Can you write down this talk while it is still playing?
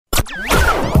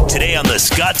Today on The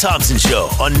Scott Thompson Show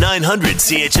on 900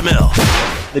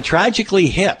 CHML. The Tragically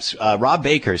Hips. Rob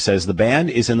Baker says the band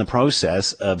is in the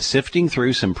process of sifting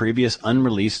through some previous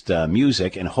unreleased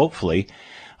music and hopefully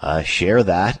share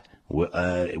that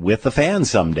with the fans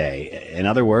someday. In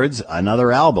other words,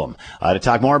 another album. To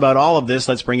talk more about all of this,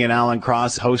 let's bring in Alan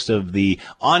Cross, host of the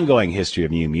ongoing History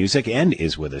of New Music, and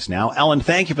is with us now. Alan,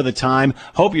 thank you for the time.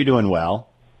 Hope you're doing well.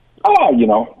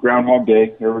 Oh, Groundhog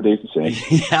Day. Every day's the same.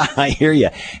 Yeah, I hear you.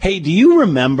 Hey, do you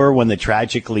remember when the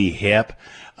Tragically Hip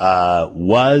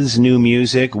was new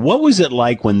music? What was it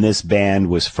like when this band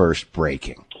was first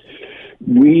breaking?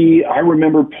 I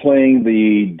remember playing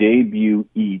the debut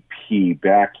EP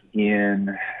back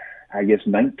in,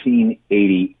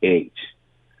 1988.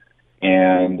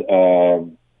 And it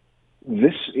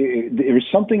was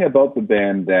something about the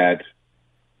band that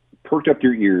perked up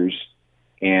your ears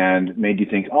and made you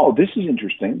think, oh, this is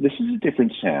interesting. This is a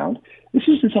different sound. This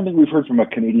isn't something we've heard from a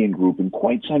Canadian group in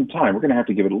quite some time. We're going to have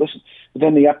to give it a listen. But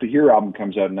then the Up to Here album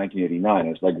comes out in 1989. And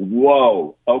it's like,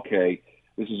 whoa, okay,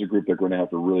 this is a group they're going to have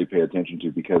to really pay attention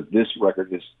to because this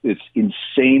record is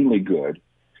insanely good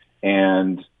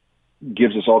and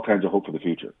gives us all kinds of hope for the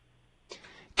future.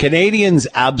 Canadians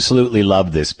absolutely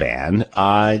love this band.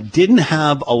 Didn't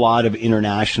have a lot of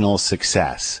international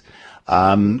success.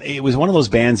 It was one of those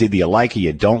bands either you like or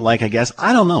you don't like, I guess.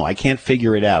 I don't know. I can't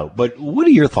figure it out. But what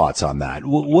are your thoughts on that?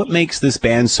 What makes this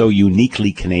band so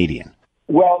uniquely Canadian?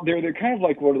 Well, they're kind of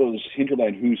like one of those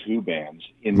hinterland Who's Who bands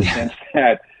in the sense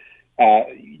that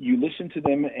you listen to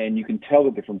them and you can tell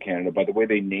that they're from Canada by the way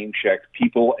they name-check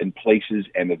people and places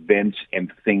and events and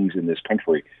things in this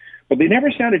country. But they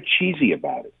never sounded cheesy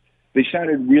about it. They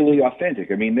sounded really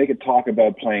authentic. I mean, they could talk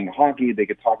about playing hockey. They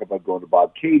could talk about going to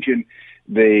Bob Cajun.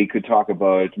 They could talk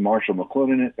about Marshall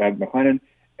McLennan,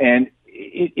 and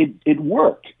it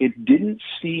worked. It didn't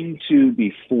seem to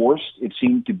be forced. It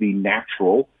seemed to be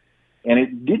natural, and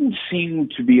it didn't seem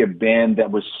to be a band that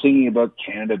was singing about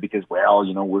Canada because, well,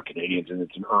 we're Canadians and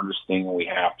it's an earnest thing and we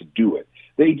have to do it.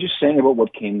 They just sang about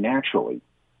what came naturally,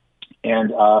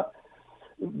 and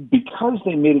because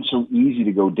they made it so easy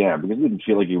to go down, because it didn't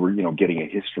feel like you were, getting a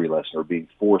history lesson or being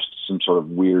forced some sort of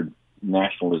weird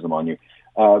nationalism on you.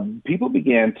 People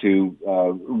began to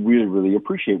really, really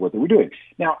appreciate what they were doing.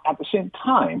 Now, at the same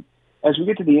time, as we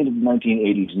get to the end of the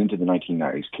 1980s and into the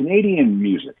 1990s, Canadian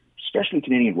music, especially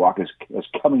Canadian rock, is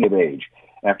coming of age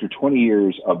after 20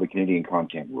 years of the Canadian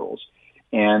content rules.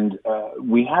 And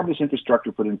we have this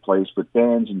infrastructure put in place with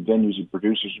bands and venues and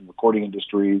producers and recording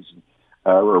industries,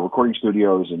 or recording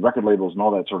studios and record labels and all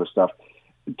that sort of stuff,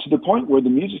 to the point where the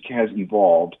music has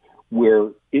evolved where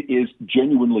it is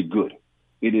genuinely good.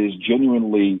 It is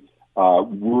genuinely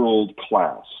world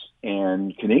class.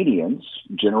 And Canadians,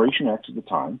 Generation X at the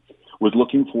time, was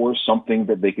looking for something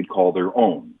that they could call their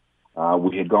own.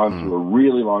 We had gone through a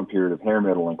really long period of hair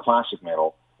metal and classic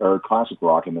metal, or classic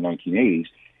rock in the 1980s.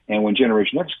 And when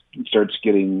Generation X starts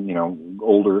getting,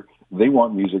 older, they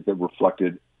want music that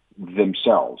reflected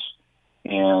themselves.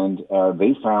 And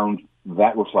they found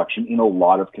that reflection in a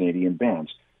lot of Canadian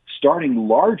bands, starting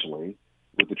largely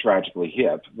with the Tragically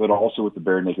Hip, but also with the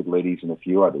Bare Naked Ladies and a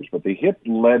few others. But the Hip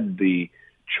led the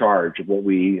charge of what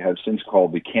we have since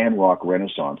called the can rock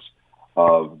renaissance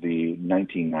of the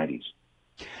 1990s.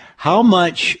 How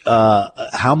much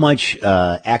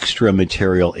extra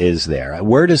material is there?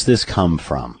 Where does this come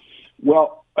from?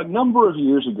 Well, a number of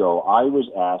years ago, I was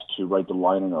asked to write the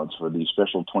liner notes for the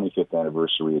special 25th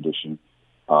anniversary edition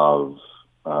of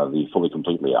the Fully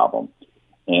Completely album.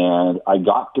 And I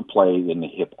got to play in the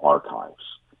Hip archives.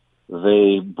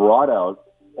 They brought out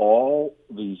all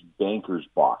these bankers'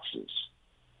 boxes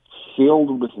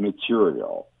filled with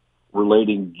material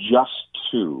relating just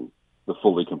to the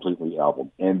Fully Completely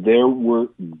album. And there were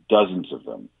dozens of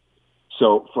them.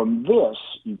 So from this,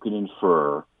 you can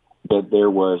infer that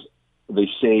they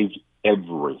saved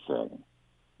everything.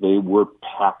 They were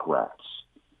pack rats.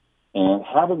 And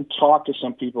having talked to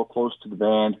some people close to the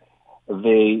band,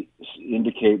 they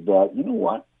indicate that,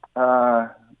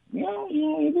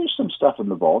 there's some stuff in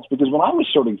the vaults. Because when I was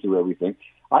sorting through everything,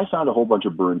 I found a whole bunch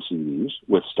of burned CDs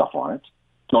with stuff on it.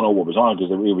 Don't know what was on it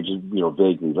because it was just,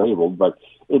 vaguely labeled, but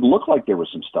it looked like there was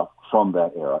some stuff from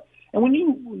that era. And when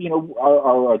you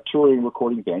are a touring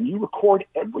recording band, you record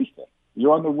everything.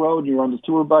 You're on the road, you're on the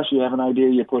tour bus, you have an idea,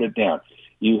 you put it down.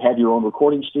 You have your own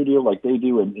recording studio like they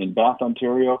do in Bath,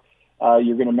 Ontario.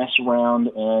 You're going to mess around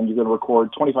and you're going to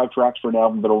record 25 tracks for an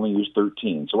album but only use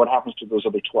 13. So what happens to those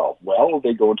other 12? Well,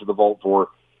 they go into the vault for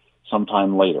some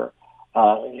time later.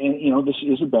 This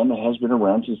is a band that has been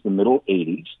around since the middle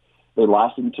 80s. They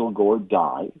lasted until Gord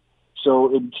died. So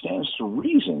it stands to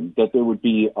reason that there would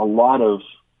be a lot of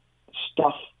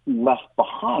stuff left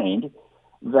behind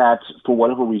that, for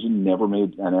whatever reason, never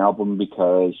made an album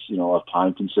because, of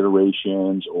time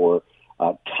considerations or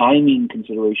timing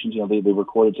considerations. They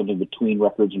recorded something between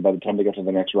records, and by the time they got to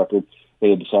the next record, they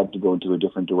had decided to go into a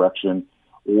different direction.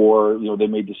 Or, they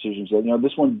made decisions that,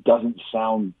 this one doesn't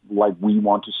sound like we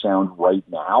want to sound right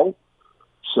now,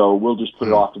 so we'll just put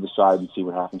it off to the side and see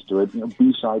what happens to it.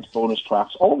 B-sides, bonus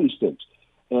tracks, all these things.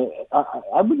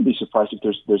 I wouldn't be surprised if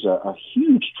there's a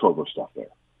huge trove of stuff there.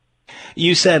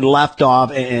 You said left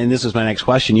off, and this is my next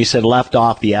question. You said left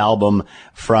off the album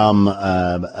from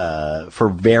for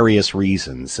various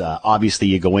reasons. Obviously,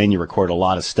 you go in, you record a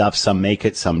lot of stuff. Some make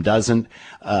it, some doesn't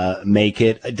make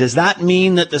it. Does that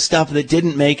mean that the stuff that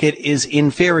didn't make it is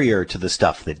inferior to the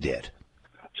stuff that did?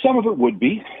 Some of it would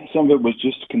be. Some of it was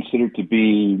just considered to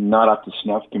be not up to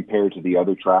snuff compared to the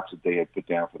other tracks that they had put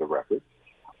down for the record.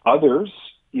 Others,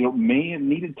 may have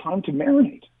needed time to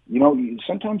marinate.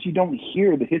 Sometimes you don't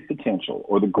hear the hit potential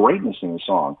or the greatness in a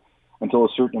song until a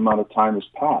certain amount of time has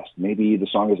passed. Maybe the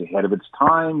song is ahead of its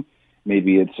time.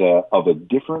 Maybe it's of a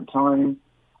different time.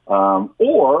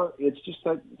 Or it's just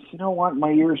that,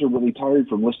 my ears are really tired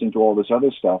from listening to all this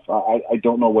other stuff. I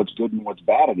don't know what's good and what's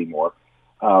bad anymore.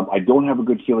 I don't have a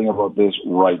good feeling about this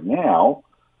right now,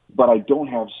 but I don't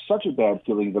have such a bad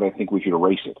feeling that I think we should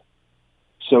erase it.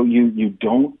 So you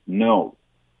don't know.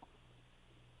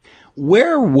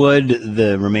 Where would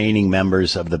the remaining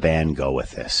members of the band go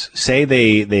with this? Say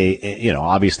they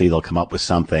obviously they'll come up with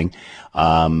something.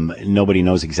 Nobody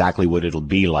knows exactly what it'll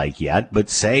be like yet, but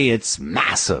say it's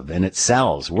massive and it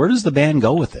sells. Where does the band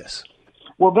go with this?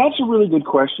 Well, that's a really good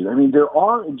question. I mean, there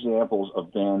are examples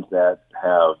of bands that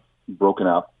have broken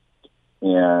up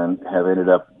and have ended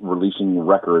up releasing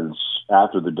records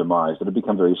after the demise that have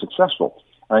become very successful.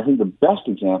 And I think the best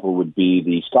example would be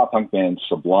the ska punk band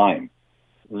Sublime.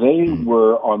 They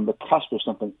were on the cusp of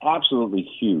something absolutely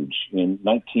huge in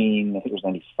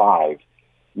 95,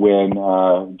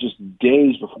 when just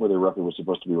days before their record was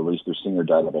supposed to be released, their singer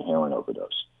died of a heroin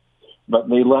overdose. But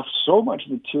they left so much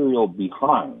material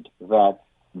behind that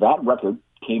record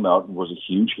came out and was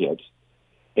a huge hit.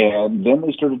 And then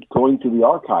they started going through the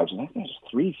archives, and I think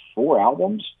there's 3-4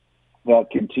 albums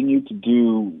that continued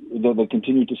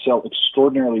to sell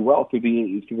extraordinarily well through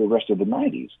the rest of the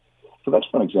 90s. So that's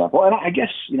one example. And I guess,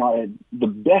 the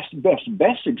best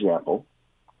example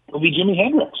would be Jimi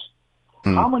Hendrix.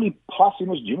 How many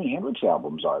posthumous Jimi Hendrix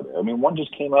albums are there? I mean, one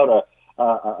just came out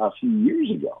a few years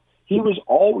ago. He was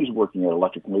always working at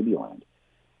Electric Ladyland.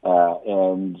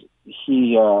 And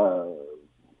he,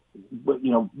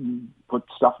 put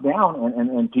stuff down,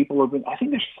 and people have been, I think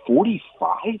there's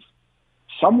 45,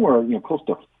 somewhere, close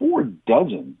to 4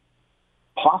 dozen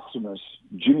posthumous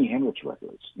Jimi Hendrix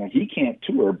records. Now, he can't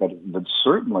tour, but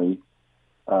certainly,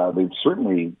 they've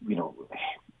certainly,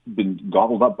 been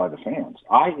gobbled up by the fans.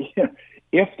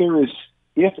 If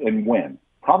and when,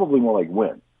 probably more like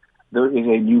when, there is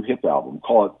a new hip album,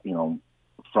 call it,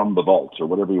 From the Vaults or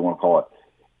whatever you want to call it,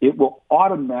 it will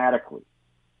automatically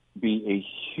be a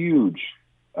huge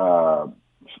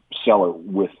seller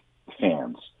with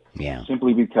fans. Yeah.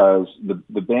 Simply because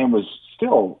the band was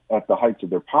still at the heights of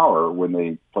their power when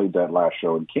they played that last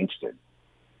show in Kingston.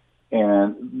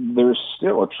 And there's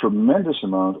still a tremendous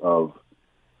amount of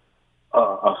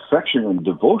affection and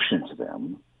devotion to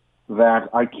them that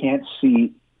I can't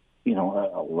see,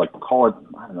 call it,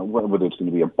 I don't know, whether it's going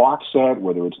to be a box set,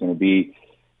 whether it's going to be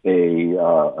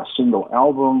a single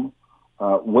album,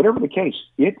 whatever the case,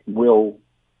 it will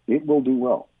do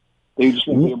well. They just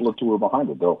won't be able to tour behind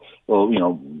it. They'll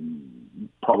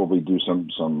probably do some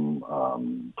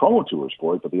promo tours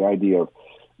for it, but the idea of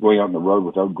going out on the road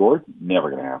without Gord, never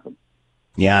going to happen.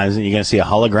 Yeah, isn't you going to see a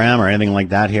hologram or anything like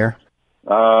that here?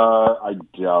 I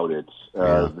doubt it.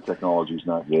 The technology's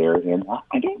not there, and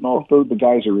I don't know if the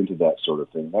guys are into that sort of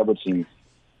thing. That would seem,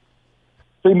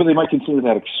 they might consider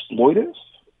that exploitive,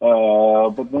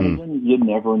 but then again, you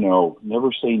never know.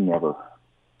 Never say never.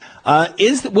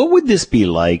 What would this be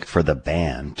like for the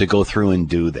band to go through and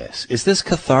do this? Is this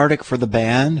cathartic for the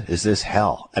band? Is this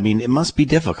hell? I mean, it must be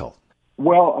difficult.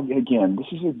 Well, again, this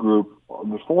is a group.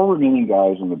 The 4 remaining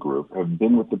guys in the group have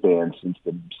been with the band since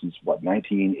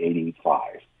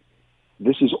 1985.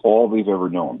 This is all they've ever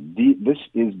known. This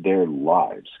is their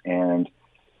lives, and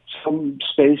some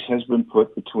space has been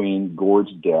put between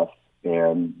Gord's death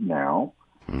and now.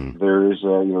 There's,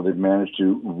 they've managed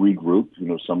to regroup.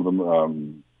 Some of them,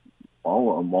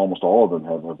 almost all of them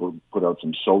have put out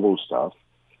some solo stuff.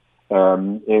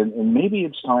 And maybe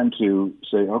it's time to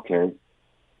say, okay,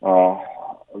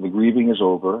 the grieving is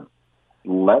over.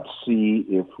 Let's see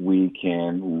if we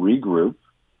can regroup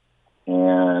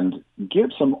and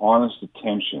give some honest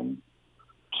attention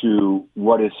to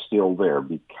what is still there,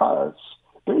 because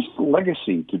there's a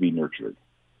legacy to be nurtured.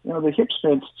 You know, the Hip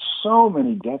spent so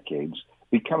many decades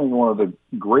becoming one of the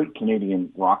great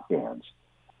Canadian rock bands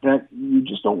that you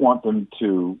just don't want them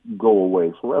to go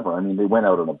away forever. I mean, they went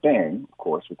out on a bang, of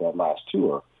course, with that last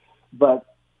tour. But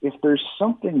if there's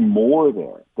something more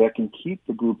there that can keep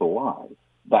the group alive,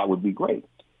 that would be great.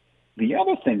 The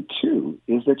other thing, too,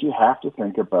 is that you have to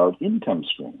think about income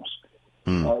streams.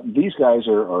 These guys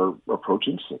are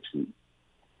approaching 60,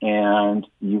 and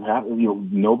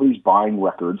nobody's buying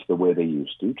records the way they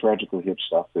used to. Tragically Hip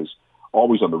stuff is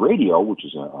always on the radio, which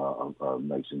is a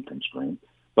nice income stream,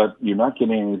 but you're not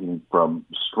getting anything from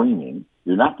streaming.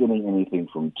 You're not getting anything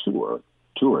from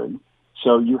touring.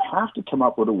 So you have to come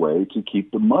up with a way to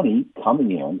keep the money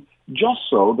coming in, just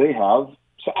so they have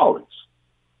salaries.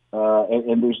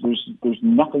 And there's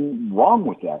nothing wrong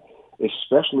with that,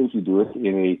 especially if you do it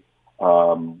in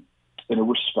a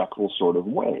respectful sort of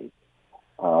way.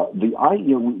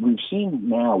 We've seen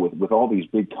now with all these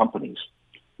big companies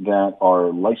that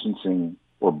are licensing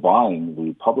or buying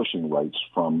the publishing rights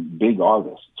from big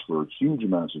artists for huge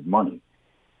amounts of money,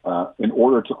 in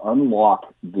order to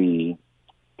unlock the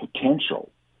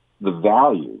potential, the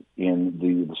value in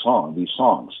these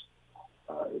songs.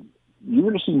 You're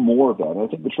going to see more of that. And I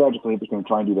think the Tragically Hip is going to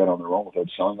try and do that on their own without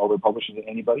selling all their publishing to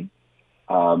anybody.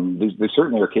 They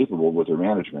certainly are capable with their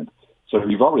management. So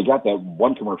you've already got that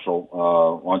one commercial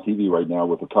on TV right now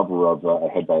with the cover of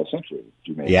Ahead by a Century.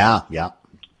 Yeah.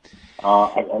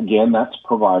 Again, that's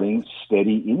providing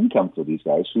steady income for these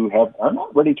guys who are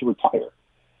not ready to retire.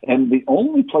 And the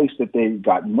only place that they've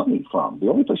got money from, the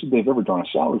only place that they've ever drawn a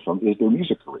salary from, is their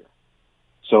music career.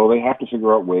 So they have to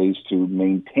figure out ways to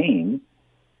maintain,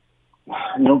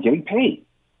 getting paid.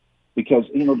 Because,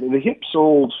 the Hip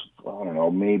sold, I don't know,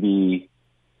 maybe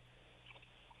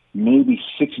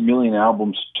 6 million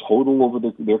albums total over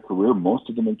their career, most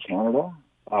of them in Canada.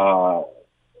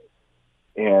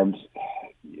 And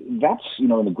that's, in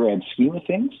the grand scheme of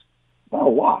things, not a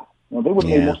lot. They would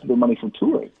have made most of their money from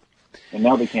touring. And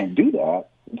now they can't do that.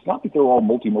 It's not that they're all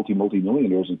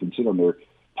multi-millionaires and can sit on their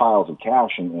piles of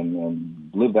cash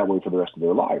and live that way for the rest of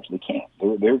their lives. They can't.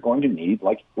 They're going to need,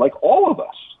 like all of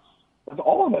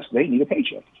us, they need a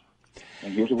paycheck.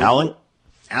 And here's what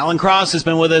Alan Cross has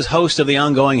been with us, host of the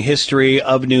ongoing History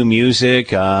of New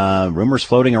Music. Rumors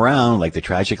floating around like the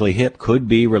Tragically Hip could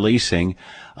be releasing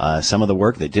some of the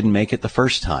work that didn't make it the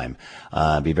first time.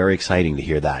 Be very exciting to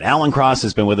hear that. Alan Cross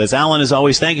has been with us. Alan, as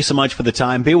always, thank you so much for the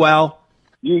time. Be well.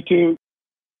 You too.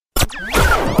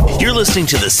 You're listening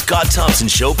to the Scott Thompson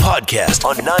Show podcast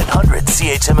on 900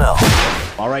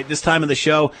 CHML. All right, this time of the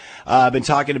show, I've been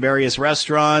talking to various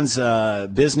restaurants,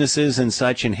 businesses and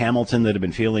such in Hamilton that have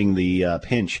been feeling the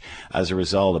pinch as a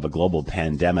result of a global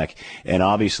pandemic. And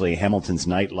obviously, Hamilton's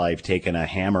nightlife taken a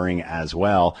hammering as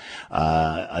well,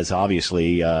 as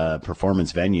obviously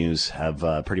performance venues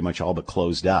have pretty much all but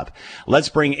closed up. Let's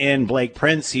bring in Blake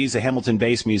Prince. He's a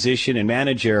Hamilton-based musician and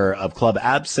manager of Club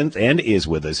Absinthe and is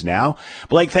with us now.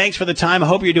 Blake, thanks for the time. I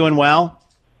hope you're doing well.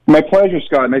 My pleasure,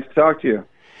 Scott. Nice to talk to you.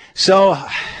 So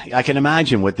I can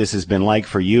imagine what this has been like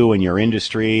for you and your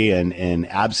industry and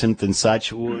Absinthe and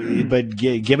such, but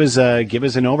give us an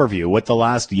overview what the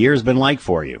last year's been like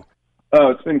for you.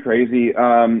 Oh, it's been crazy.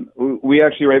 We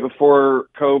actually, right before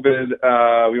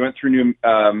COVID, we went through new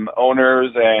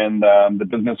owners, and the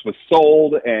business was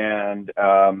sold, and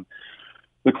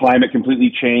the climate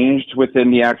completely changed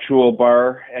within the actual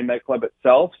bar and nightclub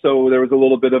itself. So there was a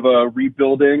little bit of a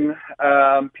rebuilding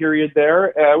period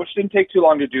there, which didn't take too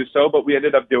long to do so, but we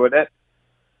ended up doing it.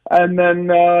 And then,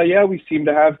 we seemed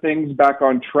to have things back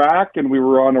on track, and we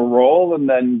were on a roll, and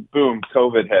then, boom,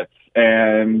 COVID hits.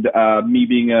 And me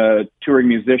being a touring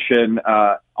musician,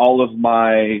 all of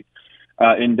my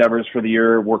endeavors for the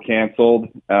year were canceled.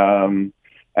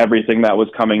 Everything that was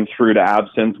coming through to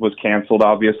Absinthe was canceled,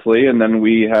 obviously, and then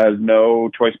we had no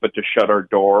choice but to shut our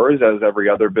doors, as every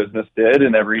other business did,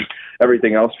 and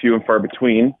everything else few and far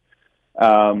between.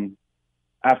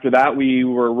 After that, we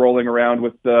were rolling around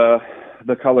with the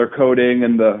color coding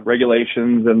and the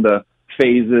regulations and the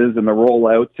phases and the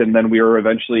rollouts, and then we were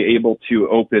eventually able to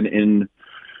open in,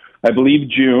 I believe,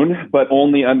 June, but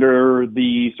only under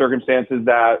the circumstances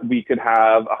that we could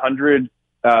have 100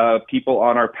 people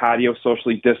on our patio,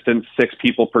 socially distanced, 6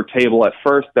 people per table at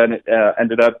first. Then it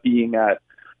ended up being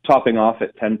topping off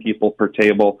at 10 people per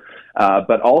table,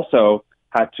 but also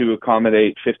had to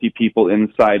accommodate 50 people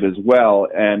inside as well.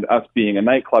 And us being a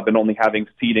nightclub and only having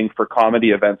seating for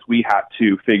comedy events, we had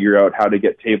to figure out how to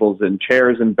get tables and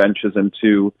chairs and benches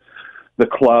into the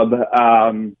club.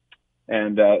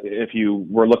 And if you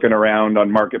were looking around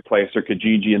on Marketplace or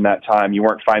Kijiji in that time, you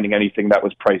weren't finding anything that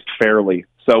was priced fairly.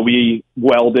 So we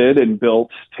welded and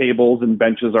built tables and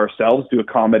benches ourselves to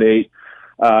accommodate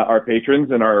our patrons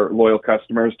and our loyal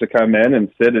customers to come in and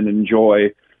sit and enjoy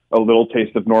a little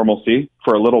taste of normalcy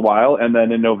for a little while. And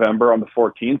then in November on the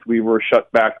 14th, we were shut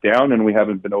back down and we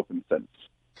haven't been open since.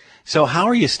 So how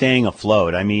are you staying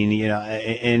afloat? I mean,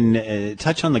 and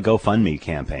touch on the GoFundMe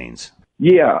campaigns.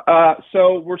 Yeah.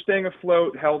 So we're staying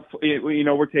afloat.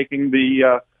 We're taking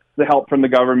the help from the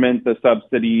government, the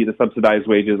subsidy, the subsidized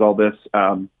wages, all this.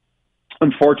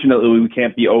 Unfortunately, we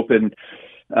can't be open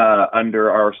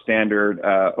under our standard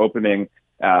opening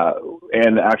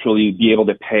and actually be able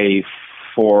to pay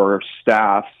for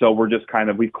staff. So we're just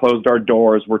we've closed our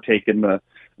doors. We're taking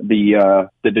the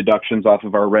deductions off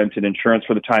of our rent and insurance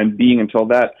for the time being until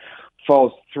that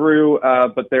falls through.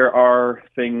 But there are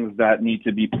things that need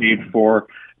to be paid for,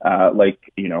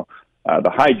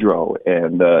 the hydro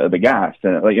and the gas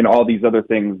and all these other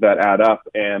things that add up,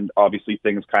 and obviously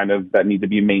things that need to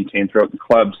be maintained throughout the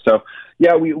club. So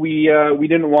yeah, we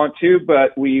didn't want to,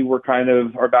 but we were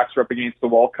our backs were up against the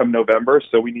wall come November,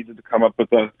 so we needed to come up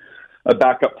with a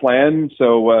backup plan.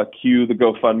 So cue the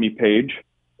GoFundMe page,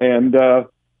 and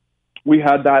we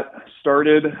had that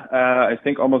started I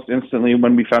think almost instantly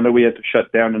when we found out we had to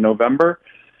shut down in November.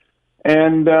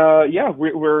 And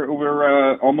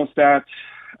we're almost at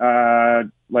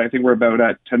I think we're about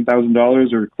at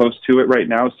 $10,000 or close to it right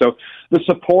now. So the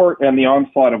support and the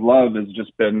onslaught of love has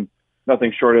just been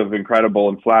nothing short of incredible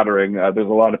and flattering. There's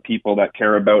a lot of people that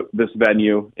care about this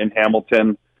venue in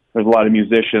Hamilton. There's a lot of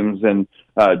musicians and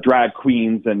drag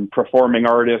queens and performing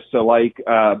artists alike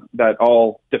that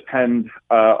all depend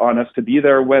on us to be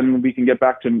there when we can get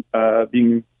back to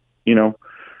being,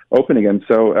 open again.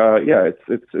 So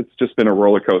it's just been a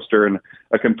roller coaster and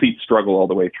a complete struggle all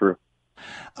the way through.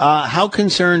 How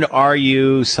concerned are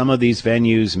you some of these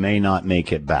venues may not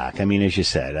make it back? I mean, as you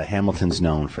said, Hamilton's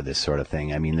known for this sort of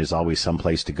thing. I mean, there's always some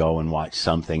place to go and watch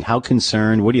something. How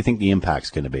concerned? What do you think the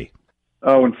impact's going to be?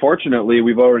 Oh, unfortunately,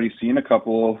 we've already seen a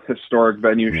couple historic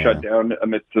venues shut down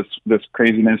amidst this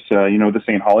craziness. The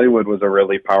St. Hollywood was a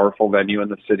really powerful venue in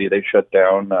the city. They shut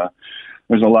down.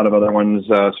 There's a lot of other ones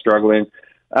struggling.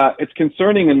 It's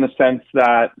concerning in the sense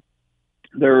that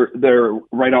they're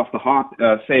right off the hop.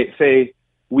 Say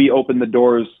we open the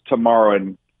doors tomorrow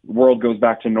and the world goes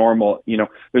back to normal.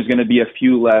 There's going to be a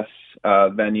few less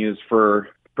venues for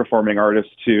performing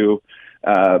artists to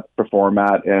perform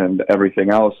at and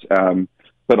everything else.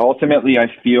 But ultimately, I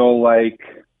feel like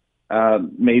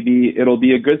maybe it'll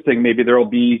be a good thing. Maybe there'll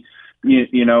be,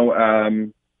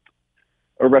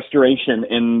 a restoration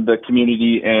in the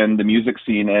community and the music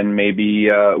scene, and maybe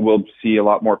we'll see a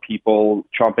lot more people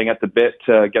chomping at the bit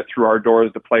to get through our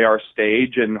doors to play our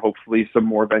stage, and hopefully some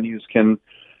more venues can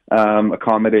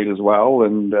accommodate as well.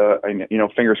 And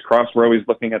fingers crossed. We're always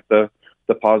looking at the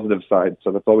positive side,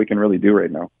 so that's all we can really do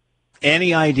right now.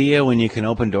 Any idea when you can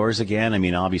open doors again? I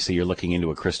mean, obviously you're looking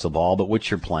into a crystal ball, but what's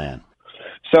your plan?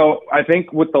 So I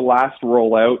think with the last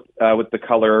rollout, with the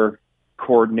color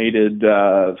coordinated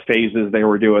phases they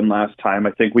were doing last time,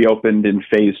 I think we opened in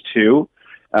phase 2.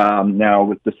 Now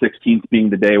with the 16th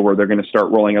being the day where they're going to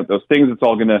start rolling out those things, it's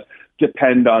all going to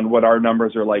depend on what our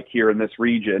numbers are like here in this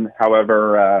region.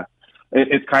 However,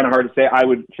 it's kind of hard to say. I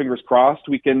would, fingers crossed,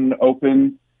 we can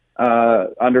open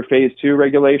under phase 2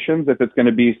 regulations if it's going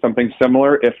to be something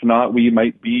similar. If not, we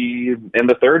might be in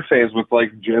the third phase with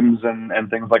like gyms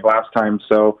and things like last time.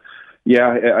 So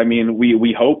yeah, I mean,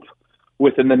 we hope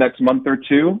within the next month or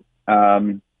two,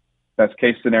 best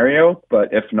case scenario,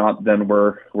 but if not, then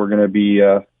we're going to be,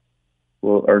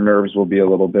 our nerves will be a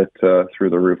little bit through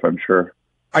the roof, I'm sure.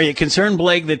 Are you concerned,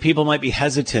 Blake, that people might be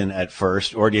hesitant at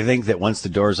first, or do you think that once the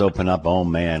doors open up, oh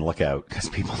man, look out, because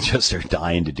people just are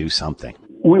dying to do something?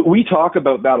 We talk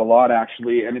about that a lot,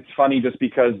 actually, and it's funny just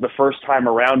because the first time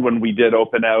around when we did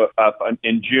open up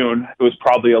in June, it was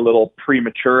probably a little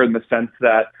premature in the sense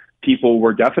that people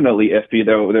were definitely iffy.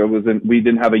 Though we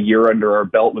didn't have a year under our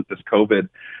belt with this COVID.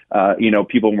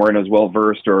 People weren't as well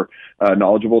versed or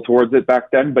knowledgeable towards it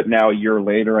back then. But now, a year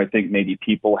later, I think maybe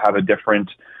people have a different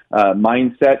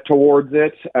mindset towards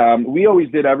it. We always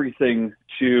did everything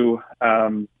to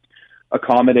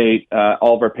accommodate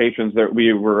all of our patrons. That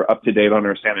we were up to date on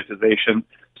our sanitization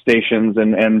stations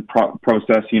and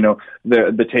process.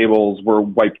 The tables were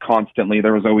wiped constantly.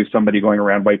 There was always somebody going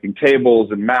around wiping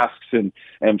tables and masks and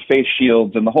face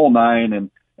shields and the whole nine.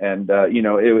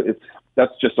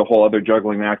 That's just a whole other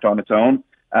juggling act on its own.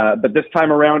 But this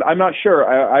time around, I'm not sure.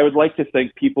 I would like to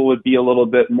think people would be a little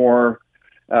bit more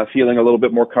feeling a little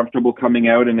bit more comfortable coming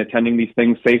out and attending these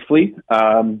things safely.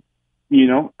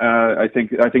 I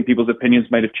think people's opinions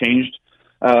might have changed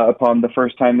upon the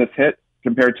first time this hit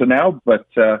compared to now. But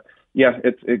yeah,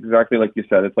 it's exactly like you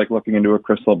said. It's like looking into a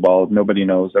crystal ball. Nobody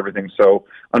knows. Everything's so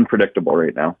unpredictable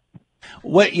right now.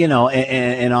 What,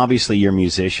 and obviously you're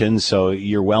musicians, so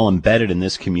you're well embedded in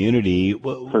this community.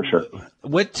 For sure.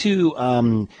 What do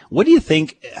you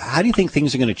think, how do you think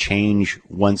things are going to change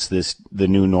once the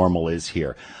new normal is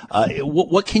here?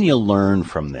 What can you learn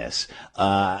from this?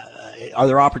 Are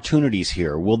there opportunities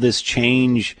here? Will this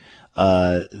change,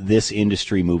 this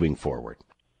industry moving forward?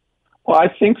 Well, I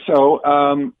think so.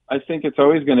 I think it's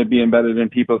always going to be embedded in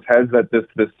people's heads that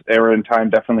this era in time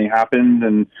definitely happened,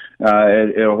 and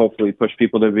it'll hopefully push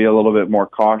people to be a little bit more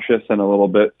cautious and a little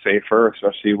bit safer,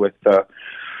 especially with,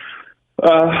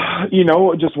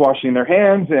 just washing their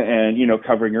hands and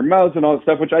covering your mouths and all that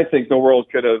stuff, which I think the world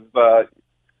could have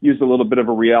used a little bit of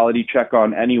a reality check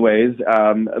on anyways.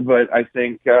 But I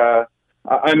think, as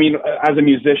a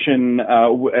musician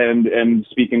and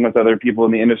speaking with other people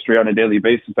in the industry on a daily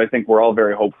basis, I think we're all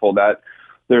very hopeful that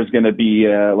there's going to be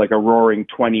like a roaring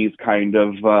 20s kind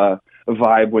of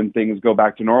vibe when things go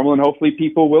back to normal. And hopefully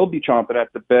people will be chomping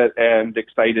at the bit and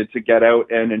excited to get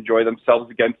out and enjoy themselves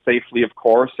again safely, of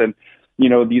course. And,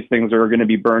 these things are going to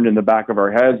be burned in the back of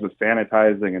our heads with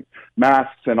sanitizing and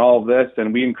masks and all of this.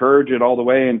 And we encourage it all the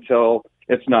way until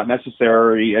it's not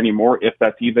necessary anymore, if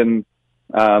that's even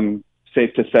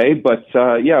safe to say. But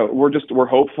we're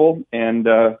hopeful, and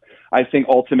I think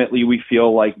ultimately we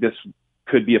feel like this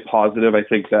could be a positive. I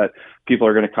think that people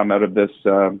are going to come out of this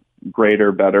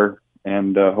greater, better,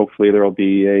 and hopefully there will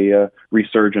be a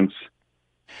resurgence.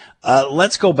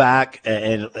 Let's go back,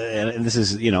 and this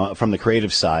is, from the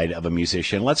creative side of a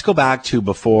musician. Let's go back to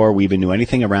before we even knew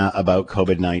anything about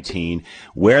COVID-19,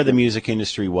 where the music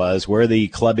industry was, where the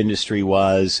club industry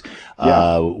was,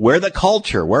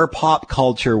 where pop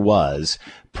culture was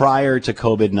prior to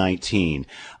COVID-19.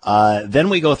 Then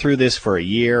we go through this for a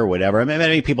year, whatever. I mean,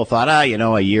 many people thought,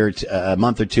 a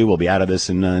month or two, we'll be out of this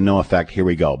and no effect. Here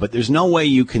we go. But there's no way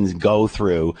you can go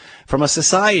through, from a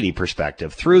society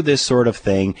perspective, through this sort of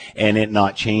thing and it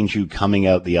not change you coming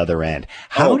out the other end.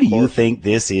 How do you think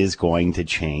this is going to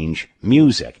change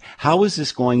music? How is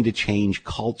this going to change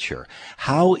culture?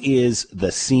 How is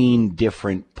the scene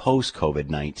different post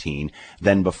COVID-19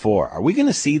 than before? Are we going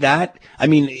to see that? I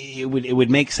mean, it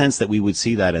would make sense that we would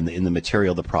see that in the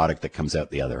material, the product that comes out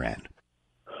the other end.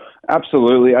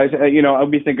 Absolutely. I'll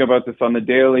be thinking about this on the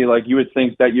daily. Like, you would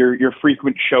think that your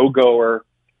frequent showgoer,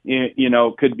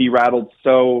 could be rattled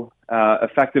so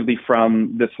effectively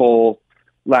from this whole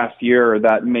last year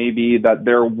that maybe that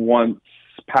their once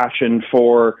passion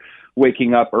for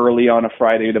waking up early on a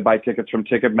Friday to buy tickets from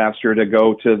Ticketmaster to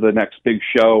go to the next big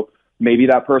show, maybe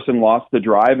that person lost the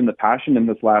drive and the passion in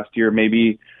this last year.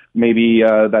 Maybe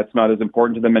that's not as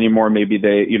important to them anymore. Maybe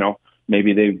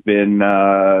they've been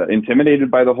intimidated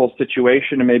by the whole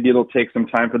situation, and maybe it'll take some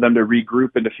time for them to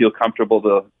regroup and to feel comfortable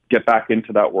to get back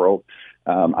into that world.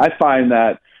 I find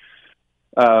that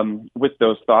with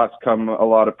those thoughts come a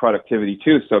lot of productivity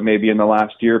too. So maybe in the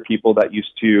last year, people that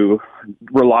used to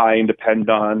rely and depend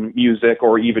on music,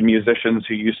 or even musicians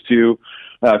who used to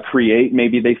create,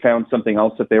 maybe they found something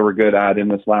else that they were good at in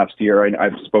this last year.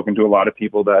 I've spoken to a lot of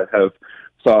people that have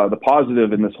saw the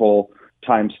positive in this whole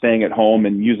time staying at home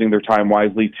and using their time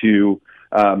wisely to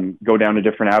go down a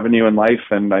different avenue in life.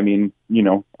 And I mean,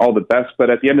 all the best. But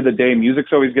at the end of the day,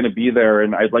 music's always going to be there.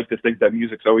 And I'd like to think that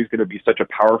music's always going to be such a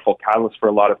powerful catalyst for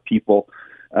a lot of people.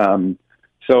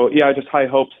 Just high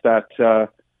hopes that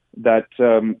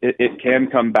it can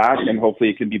come back, and hopefully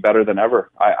it can be better than ever.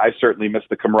 I certainly miss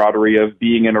the camaraderie of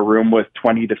being in a room with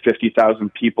 20 to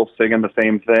 50,000 people singing the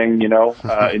same thing,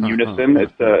 in unison.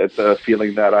 It's a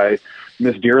feeling that I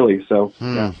miss dearly. So,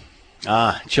 yeah.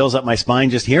 Chills up my spine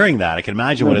just hearing that. I can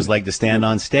imagine what it's like to stand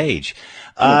on stage.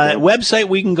 Website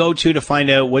we can go to find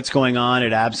out what's going on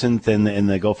at Absinthe and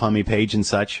the GoFundMe page and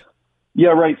such. Yeah,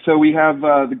 right. So we have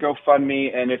the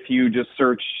GoFundMe, and if you just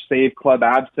search Save Club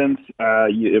Absinthe,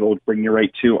 it'll bring you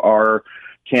right to our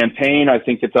campaign. I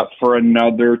think it's up for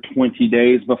another 20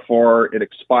 days before it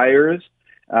expires.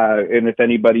 And if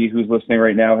anybody who's listening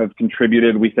right now have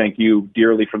contributed, we thank you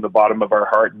dearly from the bottom of our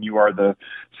heart. And you are the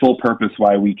full purpose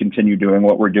why we continue doing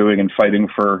what we're doing and fighting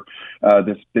for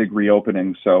this big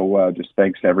reopening. So just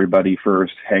thanks to everybody for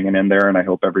hanging in there. And I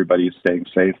hope everybody is staying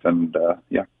safe. And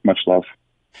much love.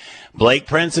 Blake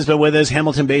Prince has been with us,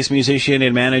 Hamilton-based musician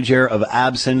and manager of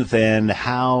Absinthe, and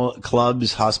how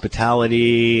clubs,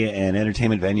 hospitality, and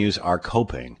entertainment venues are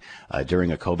coping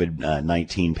during a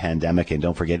COVID-19 pandemic. And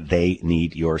don't forget, they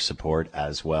need your support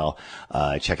as well.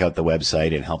 Check out the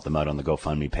website and help them out on the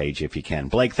GoFundMe page if you can.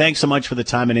 Blake, thanks so much for the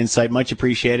time and insight. Much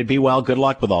appreciated. Be well. Good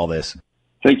luck with all this.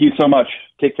 Thank you so much.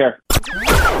 Take care.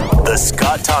 The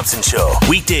Scott Thompson Show,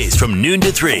 weekdays from noon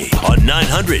to 3 on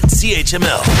 900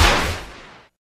 CHML.